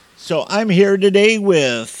So I'm here today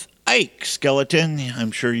with Ike Skelton. I'm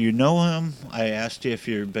sure you know him. I asked you if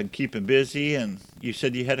you've been keeping busy, and you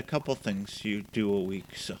said you had a couple things you do a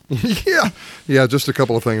week. So Yeah, just a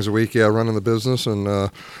couple of things a week. Yeah, running the business and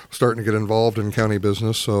starting to get involved in county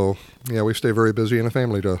business. So yeah, we stay very busy and a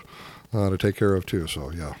family to take care of too. So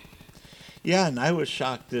yeah. yeah, and I was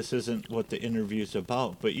shocked this isn't what the interview's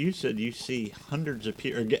about. But you said you see hundreds of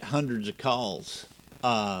people or get hundreds of calls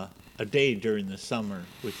a day during the summer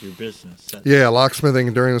with your business. Yeah,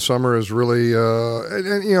 locksmithing during the summer is really,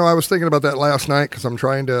 and I was thinking about that last night because I'm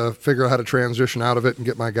trying to figure out how to transition out of it and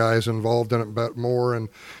get my guys involved in it a bit more, and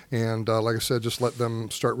like I said, just let them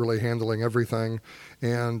start really handling everything.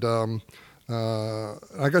 And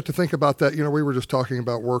I got to think about that. We were just talking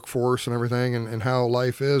about workforce and everything and how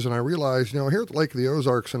life is, and I realized, here at the Lake of the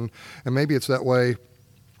Ozarks, and maybe it's that way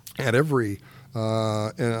at every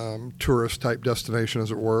tourist type destination, as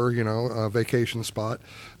it were, vacation spot.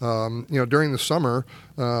 During the summer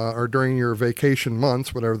or during your vacation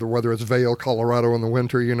months, whether it's Vail, Colorado in the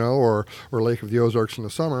winter, or Lake of the Ozarks in the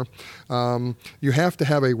summer, you have to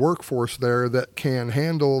have a workforce there that can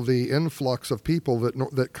handle the influx of people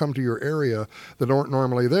that come to your area that aren't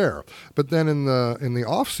normally there. But then in the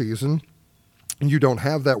off season, you don't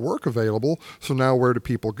have that work available, so now where do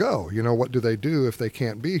people go? What do they do if they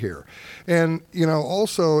can't be here? And,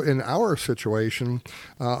 also in our situation,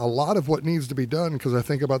 a lot of what needs to be done, because I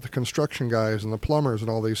think about the construction guys and the plumbers and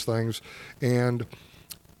all these things, and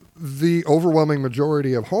the overwhelming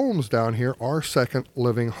majority of homes down here are second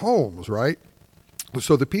living homes, right?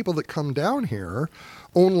 So the people that come down here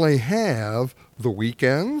only have the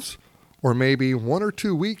weekends, or maybe 1 or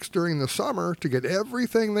 2 weeks during the summer to get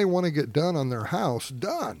everything they want to get done on their house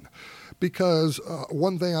done. Because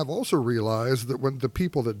one thing I've also realized that when the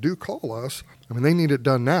people that do call us, they need it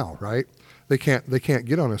done now, right? They can't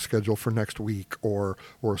get on a schedule for next week or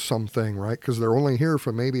something, right? Because they're only here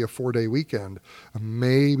for maybe a 4-day weekend.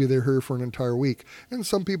 Maybe they're here for an entire week. And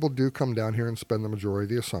some people do come down here and spend the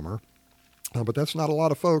majority of summer. But that's not a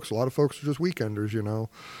lot of folks. A lot of folks are just weekenders,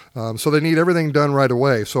 So they need everything done right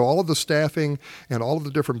away. So all of the staffing and all of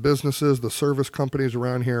the different businesses, the service companies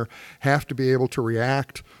around here have to be able to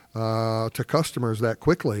react to customers that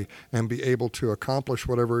quickly and be able to accomplish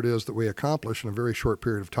whatever it is that we accomplish in a very short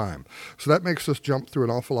period of time. So that makes us jump through an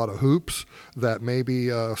awful lot of hoops that maybe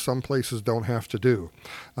some places don't have to do.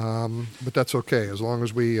 But that's okay as long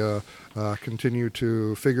as we continue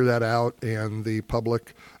to figure that out, and the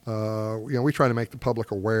public, we try to make the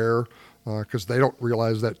public aware, because they don't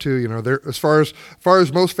realize that too. They're as far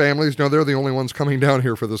as most families, they're the only ones coming down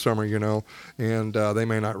here for the summer, and they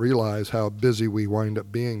may not realize how busy we wind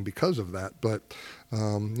up being because of that. But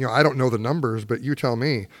I don't know the numbers, but you tell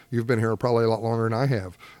me. You've been here probably a lot longer than I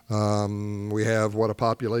have. We have a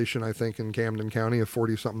population, I think, in Camden County of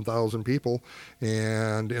 40-something thousand people,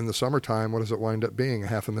 and in the summertime, what does it wind up being?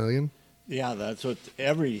 500,000? Yeah, that's what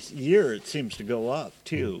every year it seems to go up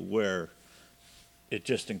too, where it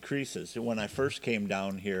just increases. When I first came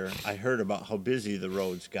down here, I heard about how busy the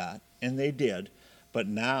roads got, and they did. But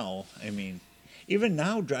now, even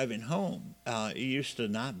now driving home, it used to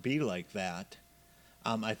not be like that.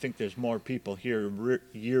 I think there's more people here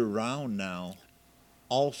year-round now,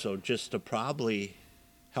 also, just to probably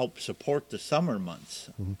help support the summer months.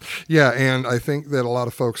 Mm-hmm. Yeah, and I think that a lot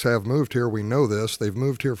of folks have moved here. We know this. They've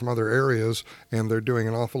moved here from other areas, and they're doing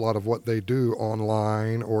an awful lot of what they do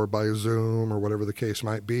online or by Zoom or whatever the case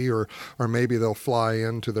might be, or maybe they'll fly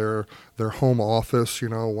into their home office,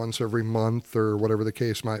 once every month or whatever the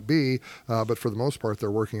case might be. But for the most part, they're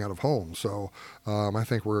working out of home. So I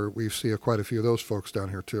think we see quite a few of those folks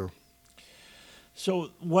down here too. So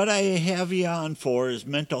what I have you on for is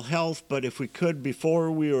mental health, but if we could,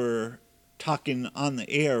 before we were talking on the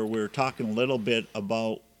air, we were talking a little bit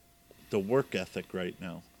about the work ethic right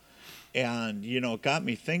now. And, it got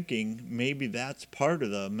me thinking maybe that's part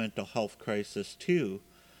of the mental health crisis too.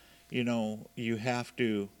 You have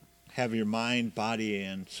to have your mind, body,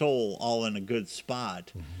 and soul all in a good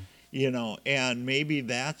spot, and maybe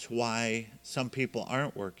that's why some people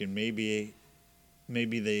aren't working. Maybe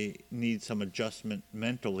they need some adjustment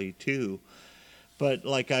mentally too. But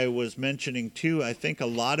like I was mentioning too, I think a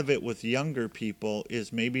lot of it with younger people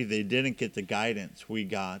is maybe they didn't get the guidance we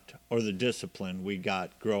got or the discipline we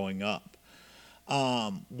got growing up.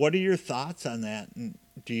 What are your thoughts on that? And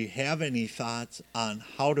do you have any thoughts on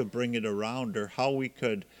how to bring it around, or how we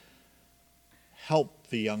could help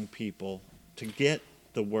the young people to get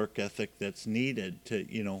the work ethic that's needed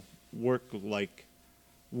to, work like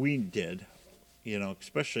we did?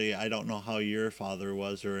 Especially, I don't know how your father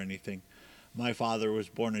was or anything. My father was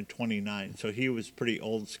born in 29, so he was pretty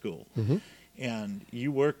old school. Mm-hmm. and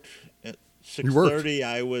you worked at You worked. 6:30.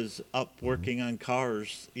 I was up working on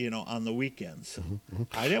cars, on the weekends.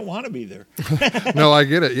 I didn't want to be there. No, I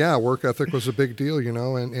get it. Yeah, work ethic was a big deal,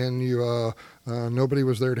 and you nobody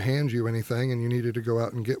was there to hand you anything, and you needed to go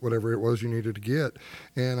out and get whatever it was you needed to get.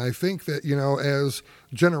 And I think that as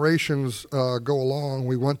generations go along,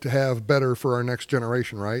 we want to have better for our next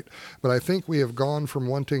generation, right? But I think we have gone from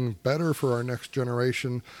wanting better for our next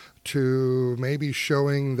generation to maybe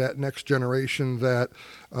showing that next generation that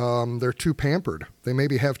they're too pampered. They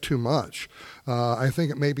maybe have too much. I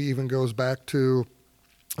think it maybe even goes back to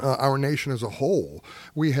our nation as a whole.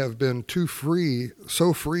 We have been too free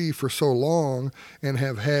for so long, and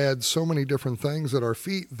have had so many different things at our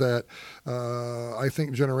feet that I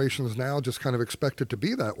think generations now just kind of expect it to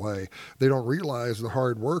be that way. They don't realize the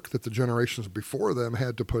hard work that the generations before them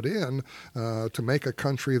had to put in to make a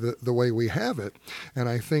country the way we have it. And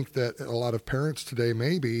I think that a lot of parents today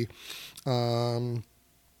maybe do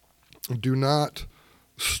not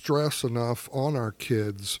stress enough on our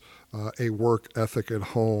kids a work ethic at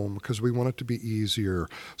home, because we want it to be easier.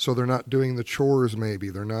 So they're not doing the chores. Maybe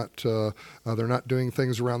they're not doing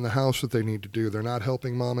things around the house that they need to do. They're not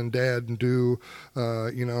helping mom and dad do,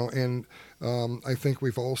 And I think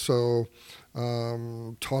we've also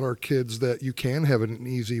taught our kids that you can have an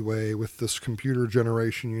easy way with this computer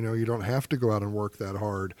generation. You don't have to go out and work that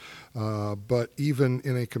hard. But even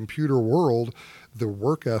in a computer world, the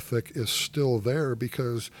work ethic is still there,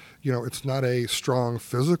 because it's not a strong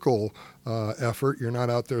physical effort. You're not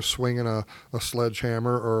out there swinging a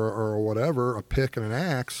sledgehammer or whatever, a pick and an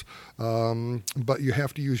axe, but you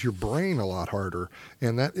have to use your brain a lot harder,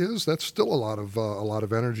 and that's still a lot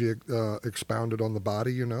of energy expounded on the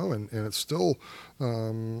body, and it still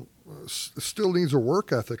needs a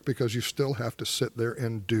work ethic, because you still have to sit there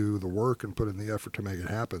and do the work and put in the effort to make it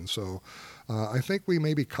happen. So I think we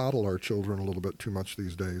maybe coddle our children a little bit too much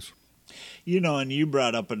these days. And you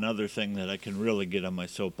brought up another thing that I can really get on my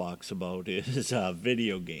soapbox about is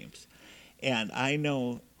video games. And I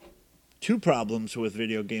know two problems with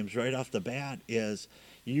video games right off the bat is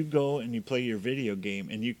you go and you play your video game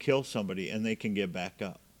and you kill somebody and they can get back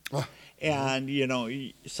up. Oh. And,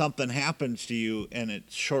 something happens to you and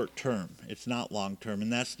it's short term. It's not long term.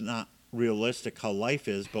 And that's not realistic how life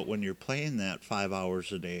is. But when you're playing that 5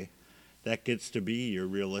 hours a day, that gets to be your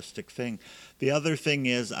realistic thing. The other thing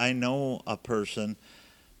is, I know a person,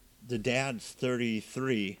 the dad's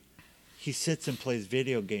 33, he sits and plays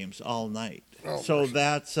video games all night. Oh, so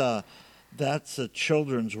that's a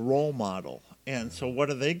children's role model. And so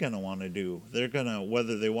what are they going to want to do? They're going to,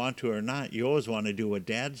 whether they want to or not, you always want to do what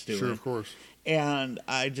dad's doing. Sure, of course. And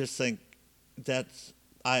I just think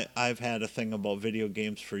I've had a thing about video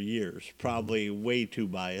games for years, probably way too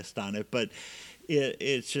biased on it, but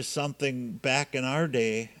it's just something back in our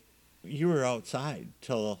day, you were outside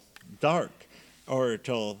till dark or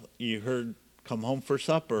till you heard come home for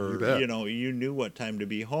supper. You knew what time to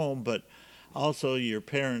be home, but also your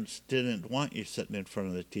parents didn't want you sitting in front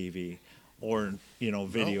of the TV or,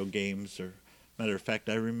 video games. Or matter of fact,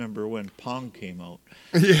 I remember when Pong came out.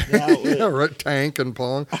 Yeah, right. Tank and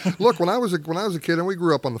Pong. Look, when I was a kid, and we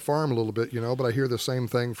grew up on the farm a little bit, but I hear the same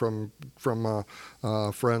thing from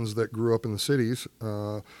friends that grew up in the cities.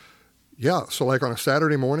 So like on a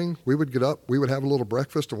Saturday morning, we would get up, we would have a little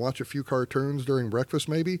breakfast and watch a few cartoons during breakfast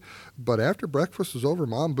maybe. But after breakfast was over,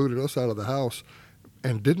 Mom booted us out of the house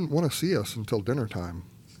and didn't want to see us until dinner time.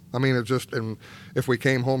 I mean, and if we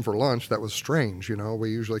came home for lunch, that was strange. We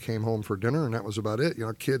usually came home for dinner, and that was about it.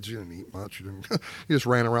 Kids, you didn't eat much. You just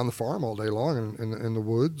ran around the farm all day long and in the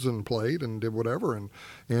woods and played and did whatever. And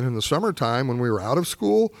in the summertime, when we were out of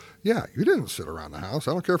school, you didn't sit around the house.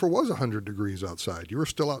 I don't care if it was 100 degrees outside. You were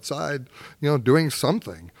still outside, doing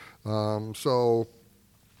something. We've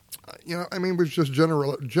just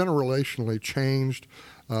generationally changed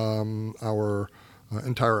our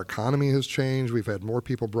entire economy has changed. We've had more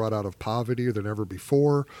people brought out of poverty than ever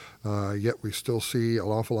before, yet we still see an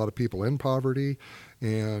awful lot of people in poverty.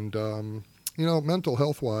 And, mental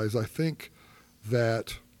health-wise, I think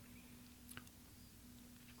that,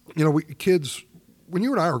 kids, when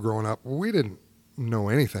you and I were growing up, we didn't know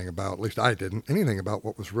anything about, at least I didn't, anything about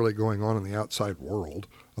what was really going on in the outside world,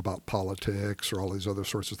 about politics or all these other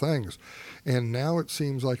sorts of things. And now it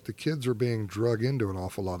seems like the kids are being drug into an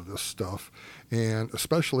awful lot of this stuff. And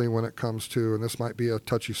especially when it comes to, and this might be a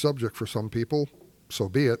touchy subject for some people, so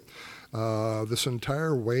be it, this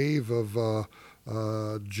entire wave of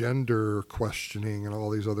gender questioning and all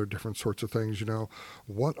these other different sorts of things.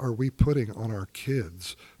 What are we putting on our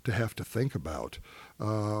kids to have to think about?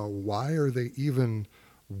 Why are they even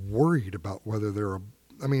worried about whether they're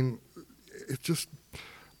it's just,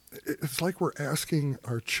 it's like we're asking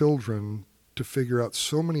our children to figure out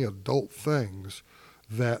so many adult things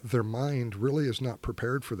that their mind really is not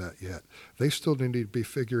prepared for that yet. They still need to be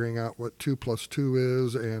figuring out what 2 plus 2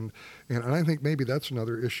 is, and I think maybe that's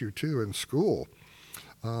another issue too in school.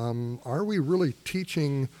 Are we really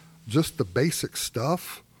teaching just the basic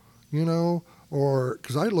stuff, or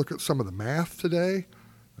because I look at some of the math today,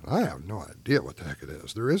 I have no idea what the heck it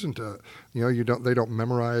is. There isn't a, they don't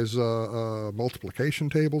memorize multiplication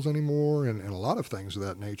tables anymore, and a lot of things of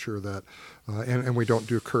that nature that, and we don't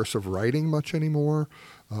do cursive writing much anymore.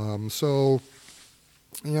 So,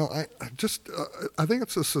 I think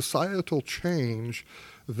it's a societal change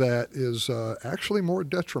that is actually more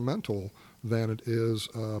detrimental than it is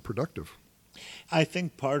productive. I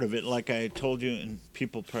think part of it, like I told you, and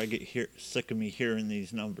people probably get sick of me hearing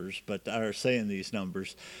these numbers, or saying these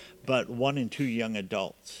numbers, but 1 in 2 young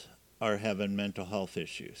adults are having mental health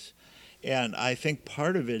issues. And I think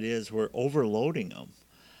part of it is we're overloading them.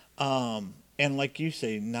 And like you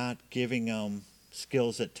say, not giving them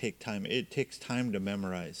skills that take time. It takes time to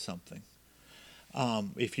memorize something.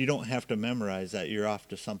 If you don't have to memorize that, you're off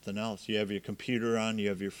to something else. You have your computer on, you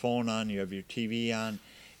have your phone on, you have your TV on.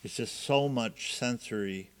 It's just so much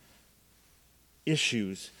sensory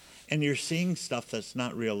issues, and you're seeing stuff that's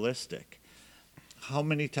not realistic. How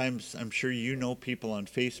many times, I'm sure you know people on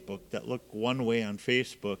Facebook that look one way on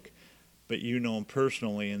Facebook, but you know them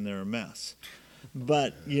personally and they're a mess.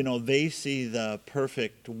 But, they see the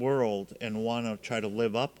perfect world and want to try to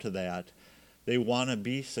live up to that. They want to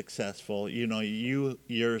be successful. You're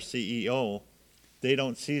a CEO. They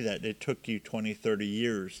don't see that. It took you 20, 30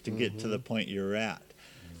 years to get to the point you're at.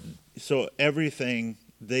 So everything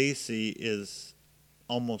they see is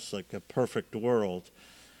almost like a perfect world,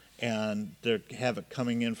 and they have it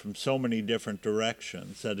coming in from so many different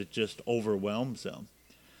directions that it just overwhelms them.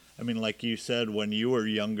 I mean, like you said, when you were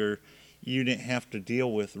younger, you didn't have to deal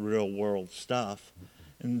with real world stuff,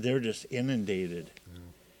 and they're just inundated.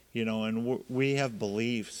 And we have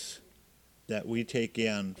beliefs that we take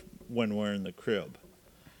in when we're in the crib,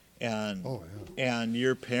 and and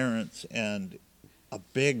your parents, and a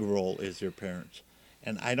big role is your parents.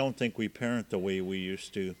 And I don't think we parent the way we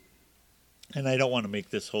used to. And I don't want to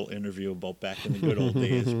make this whole interview about back in the good old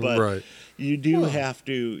days, but Right. you have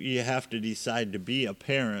to decide to be a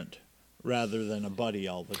parent rather than a buddy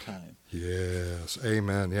all the time. Yes,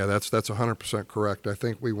 amen. Yeah, that's 100% correct. I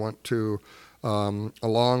think we want to,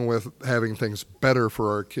 along with having things better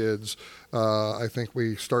for our kids, I think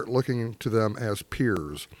we start looking to them as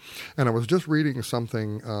peers. And I was just reading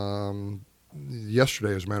something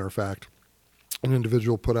yesterday, as a matter of fact. An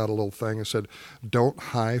individual put out a little thing and said, "Don't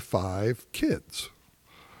high five kids."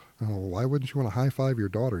 Oh, why wouldn't you want to high five your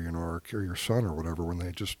daughter, or your son or whatever when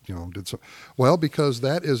they just, did so? Well, because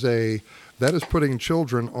that is putting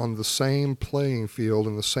children on the same playing field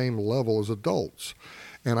and the same level as adults.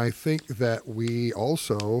 And I think that we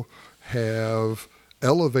also have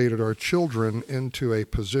elevated our children into a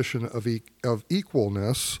position of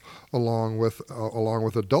equalness along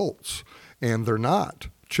with adults, and they're not.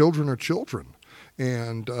 Children are children,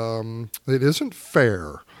 and it isn't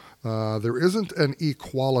fair. There isn't an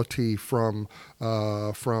equality from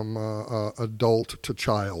adult to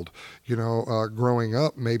child. Growing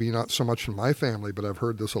up, maybe not so much in my family, but I've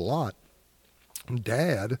heard this a lot.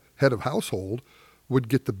 Dad, head of household, would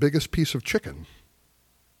get the biggest piece of chicken.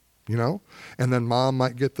 And then mom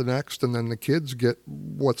might get the next, and then the kids get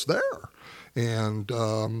what's there. And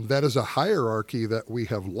that is a hierarchy that we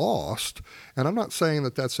have lost. And I'm not saying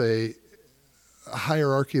that that's a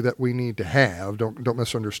hierarchy that we need to have. Don't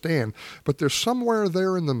misunderstand. But there's somewhere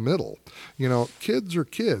there in the middle. Kids are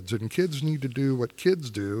kids, and kids need to do what kids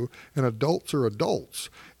do, and adults are adults.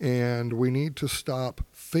 And we need to stop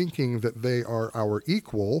thinking that they are our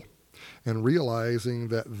equal and realizing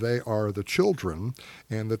that they are the children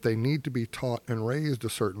and that they need to be taught and raised a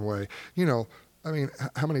certain way.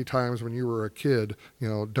 How many times when you were a kid,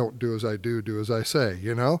 don't do as I do, do as I say,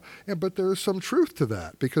 but there's some truth to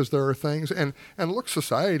that, because there are things, and look,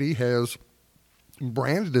 society has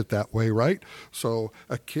branded it that way, right? So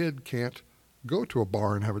a kid can't go to a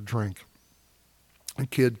bar and have a drink. A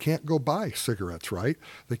kid can't go buy cigarettes, right?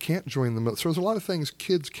 They can't join the military. So there's a lot of things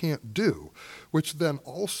kids can't do, which then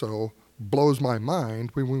also blows my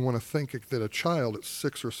mind when we want to think that a child at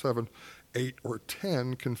 6 or 7, 8 or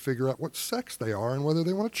 10 can figure out what sex they are and whether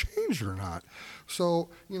they want to change it or not. So,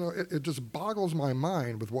 it just boggles my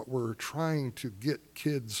mind with what we're trying to get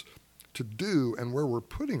kids to do and where we're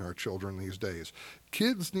putting our children these days.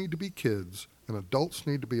 Kids need to be kids, and adults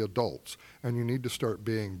need to be adults, and you need to start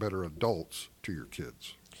being better adults to your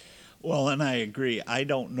kids. Well, and I agree. I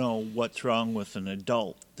don't know what's wrong with an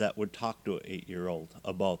adult that would talk to an 8-year-old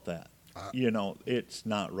about that. Uh, It's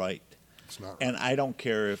not right. it's not And right. I don't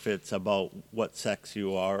care if it's about what sex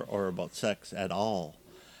you are or about sex at all.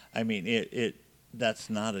 I mean, that's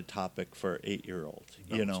not a topic for 8-year-olds,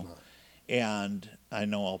 No, it's not. And I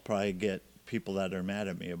know I'll probably get people that are mad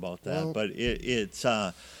at me about that, Well, but it's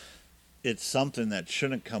something that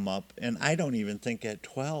shouldn't come up. And I don't even think at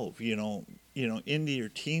 12, into your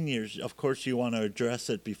teen years, of course you want to address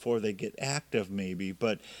it before they get active maybe,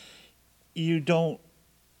 but you don't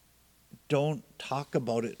talk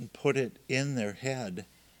about it and put it in their head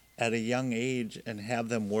at a young age and have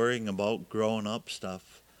them worrying about growing up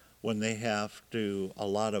stuff when they have a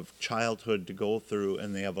lot of childhood to go through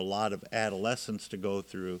and they have a lot of adolescence to go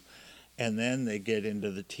through, and then they get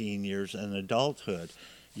into the teen years and adulthood.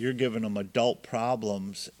 You're giving them adult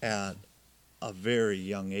problems at a very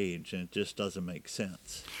young age, and it just doesn't make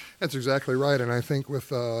sense. that's exactly right. And I think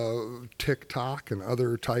with TikTok and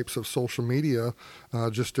other types of social media,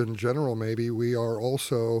 just in general, maybe we are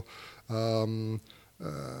also um,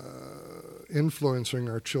 influencing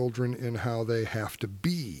our children in how they have to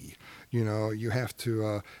be. You have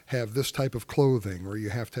to have this type of clothing, or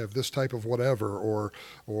you have to have this type of whatever, or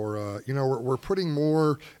we're putting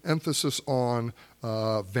more emphasis on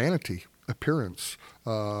vanity, appearance,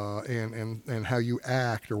 and how you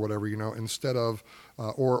act or whatever, instead of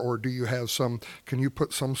or do you have can you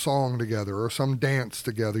put some song together or some dance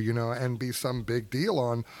together, and be some big deal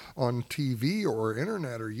on TV or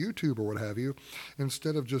internet or YouTube or what have you,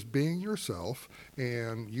 instead of just being yourself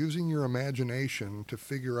and using your imagination to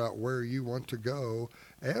figure out where you want to go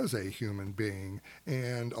as a human being,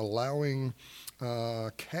 and allowing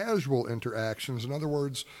casual interactions. In other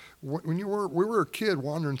words, when we were a kid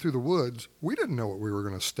wandering through the woods, we didn't know what we were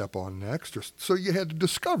going to step on next, so you had to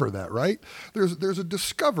discover that, right? There's a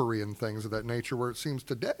discovery in things of that nature, where it seems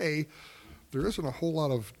today there isn't a whole lot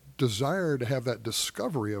of desire to have that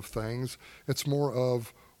discovery of things. It's more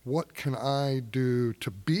of, what can I do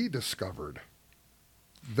to be discovered,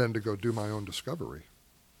 than to go do my own discovery.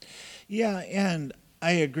 Yeah, and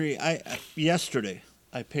I agree. Yesterday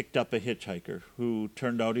I picked up a hitchhiker who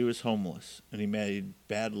turned out he was homeless and he made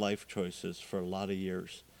bad life choices for a lot of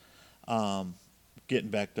years. Getting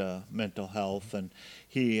back to mental health, and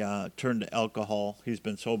he turned to alcohol. He's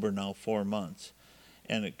been sober now 4 months,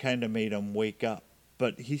 and it kind of made him wake up.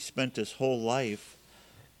 But he spent his whole life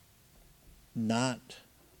not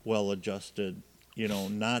well adjusted,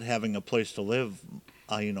 not having a place to live,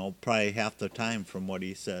 probably half the time from what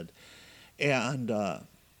he said. And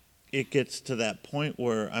it gets to that point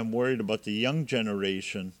where I'm worried about the young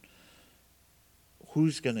generation.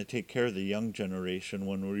 Who's going to take care of the young generation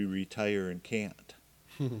when we retire and can't?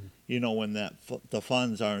 When the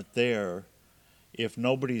funds aren't there, if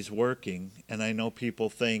nobody's working, and I know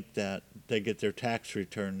people think that they get their tax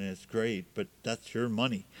return and it's great, but that's your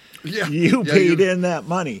money. Yeah, You yeah, paid in that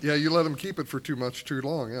money. Yeah, you let them keep it for too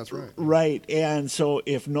long. Yeah, that's right. Right. And so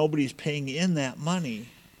if nobody's paying in that money,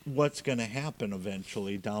 what's going to happen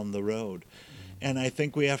eventually down the road? And I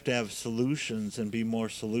think we have to have solutions and be more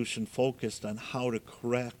solution focused on how to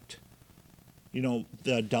correct, the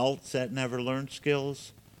adults that never learn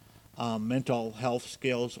skills, mental health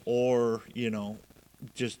skills, or,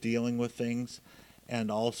 just dealing with things, and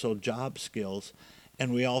also job skills.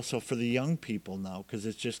 And we also, for the young people now, because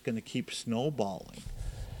it's just going to keep snowballing.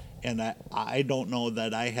 And I don't know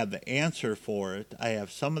that I have the answer for it. I have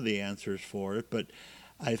some of the answers for it, but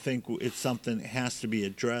I think it's something that has to be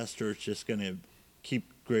addressed, or it's just going to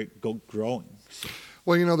keep growing. So.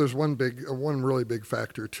 Well, there's one really big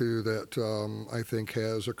factor too that I think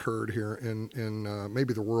has occurred here in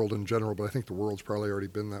maybe the world in general, but I think the world's probably already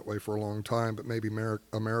been that way for a long time. But maybe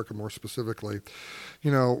America more specifically,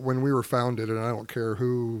 when we were founded, and I don't care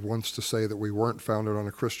who wants to say that we weren't founded on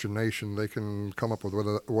a Christian nation, they can come up with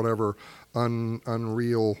whatever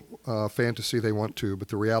unreal fantasy they want to. But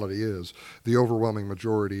the reality is, the overwhelming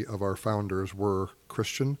majority of our founders were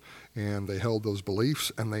Christian, and they held those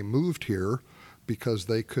beliefs, and they moved here because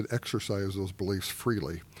they could exercise those beliefs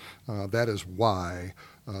freely. That is why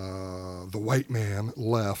the white man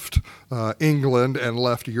left England and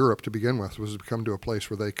left Europe to begin with, was to come to a place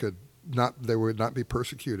where they would not be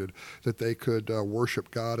persecuted, that they could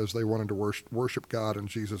worship God as they wanted to worship God, and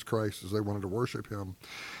Jesus Christ as they wanted to worship him.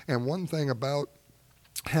 And one thing about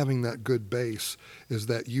having that good base is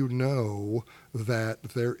that that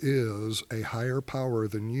there is a higher power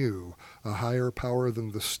than you, a higher power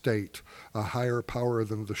than the state, a higher power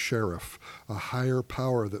than the sheriff, a higher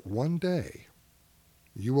power that one day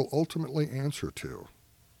you will ultimately answer to.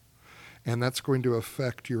 And that's going to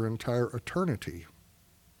affect your entire eternity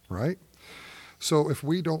right? So if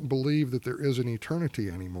we don't believe that there is an eternity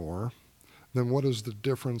anymore, then what is the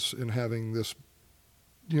difference in having this,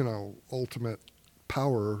 ultimate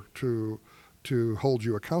power to hold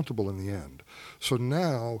you accountable in the end? So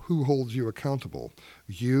now, who holds you accountable?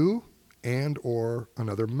 You and or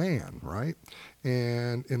another man, right?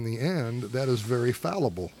 And in the end, that is very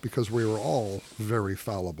fallible because we are all very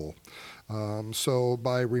fallible. So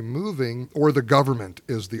by removing, or the government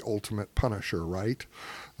is the ultimate punisher, right?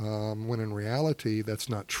 When in reality, that's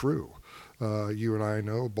not true. You and I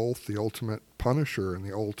know both the ultimate punisher and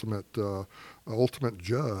the ultimate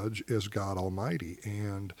judge is God Almighty.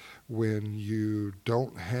 And when you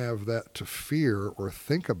don't have that to fear or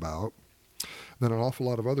think about, then an awful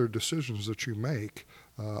lot of other decisions that you make,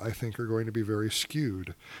 I think, are going to be very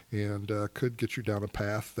skewed and could get you down a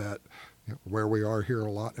path that, where we are here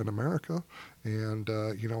a lot in America. And,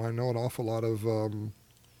 I know an awful lot of, I'm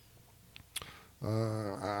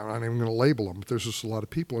not even going to label them, but there's just a lot of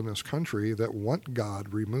people in this country that want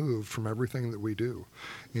God removed from everything that we do.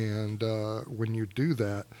 And when you do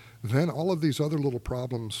that, then all of these other little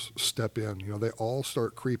problems step in. They all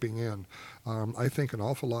start creeping in. I think an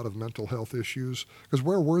awful lot of mental health issues, because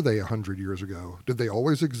where were they 100 years ago? Did they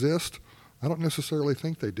always exist? I don't necessarily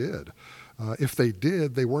think they did. If they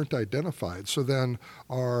did, they weren't identified. So then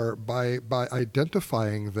by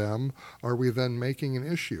identifying them, are we then making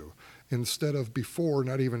an issue? Instead of before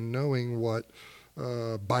not even knowing what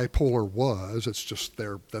bipolar was, it's just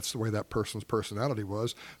that's the way that person's personality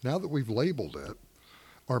was. Now that we've labeled it,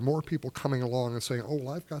 are more people coming along and saying, oh,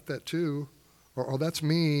 well, I've got that too, or oh, that's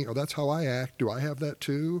me, or that's how I act, do I have that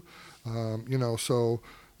too? So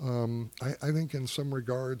I think in some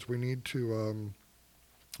regards we need to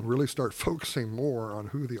really start focusing more on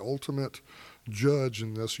who the ultimate judge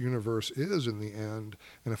in this universe is in the end.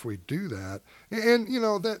 And if we do that, and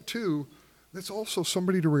that too, that's also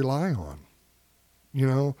somebody to rely on,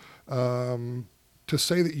 to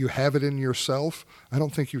say that you have it in yourself. I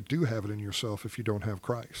don't think you do have it in yourself if you don't have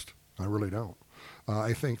Christ. I really don't.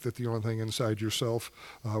 I think that the only thing inside yourself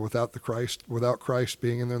without Christ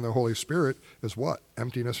being in there and the Holy Spirit is what?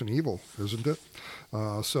 Emptiness and evil, isn't it?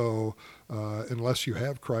 So unless you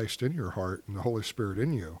have Christ in your heart and the Holy Spirit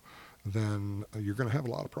in you, then you're going to have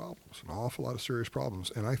a lot of problems, an awful lot of serious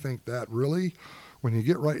problems. And I think that really, when you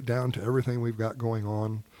get right down to everything we've got going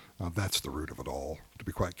on, that's the root of it all, to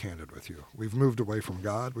be quite candid with you. We've moved away from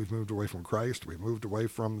God. We've moved away from Christ. We've moved away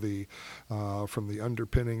from the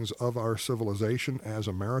underpinnings of our civilization as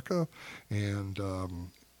America. And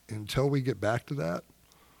until we get back to that,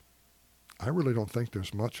 I really don't think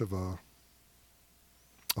there's much of a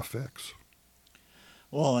fix.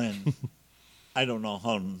 Well, and I don't know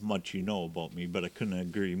how much you know about me, but I couldn't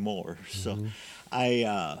agree more. So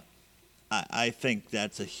I think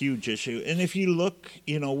that's a huge issue. And if you look,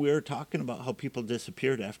 we were talking about how people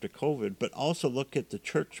disappeared after COVID, but also look at the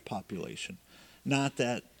church population. Not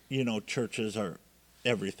that, churches are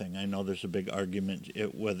everything. I know there's a big argument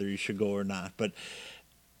whether you should go or not, but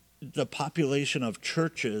the population of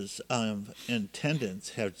churches in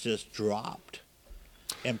attendance have just dropped.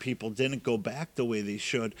 And people didn't go back the way they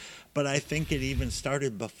should. But I think it even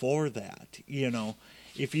started before that,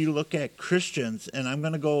 If you look at Christians, and I'm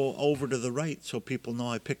going to go over to the right so people know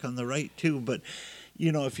I pick on the right too, but,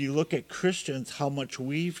 if you look at Christians, how much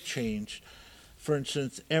we've changed. For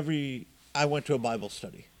instance, I went to a Bible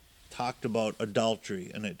study, talked about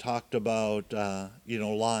adultery, and it talked about,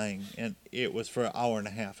 lying, and it was for an hour and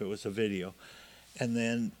a half. It was a video. And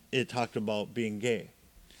then it talked about being gay.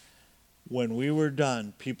 When we were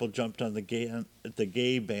done, people jumped on the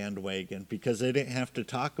gay bandwagon because they didn't have to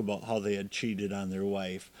talk about how they had cheated on their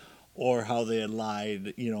wife or how they had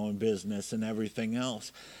lied, in business and everything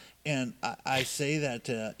else. And I say that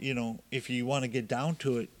to, if you want to get down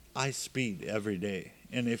to it, I speed every day.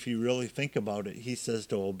 And if you really think about it, he says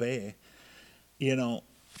to obey,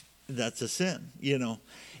 that's a sin,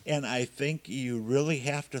 And I think you really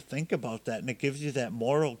have to think about that. And it gives you that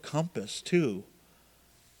moral compass, too.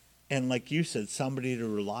 And like you said, somebody to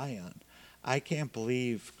rely on. I can't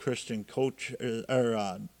believe Christian coach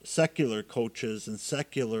or secular coaches and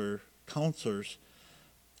secular counselors,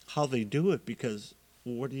 how they do it, because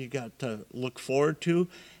what do you got to look forward to,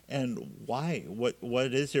 and why?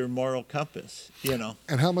 What is your moral compass?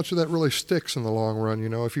 And how much of that really sticks in the long run?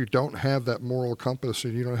 If you don't have that moral compass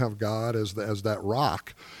and you don't have God as that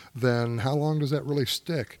rock, then how long does that really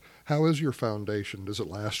stick? How is your foundation? Does it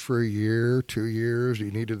last for a year, 2 years? Do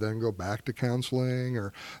you need to then go back to counseling,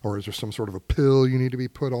 or is there some sort of a pill you need to be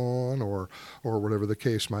put on, or whatever the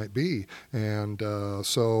case might be? And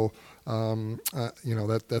that's a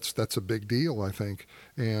big deal, I think.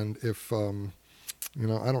 And if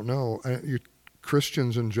I don't know. You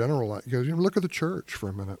Christians in general, look at the church for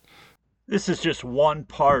a minute. This is just one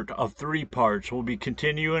part of 3 parts. We'll be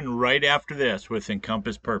continuing right after this with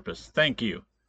Encompass Purpose. Thank you.